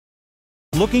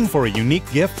Looking for a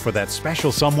unique gift for that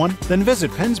special someone? Then visit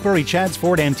Pennsbury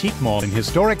Chadds-Ford Antique Mall in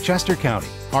historic Chester County.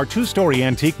 Our two-story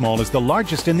antique mall is the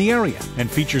largest in the area and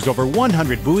features over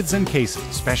 100 booths and cases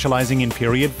specializing in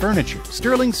period furniture,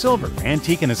 sterling silver,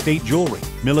 antique and estate jewelry,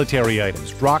 military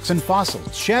items, rocks and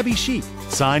fossils, shabby chic,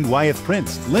 signed Wyeth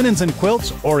prints, linens and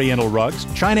quilts, oriental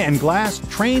rugs, china and glass,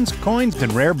 trains, coins,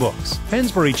 and rare books.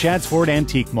 Pennsbury Chadds-Ford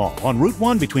Antique Mall on Route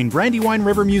 1 between Brandywine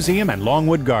River Museum and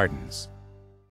Longwood Gardens.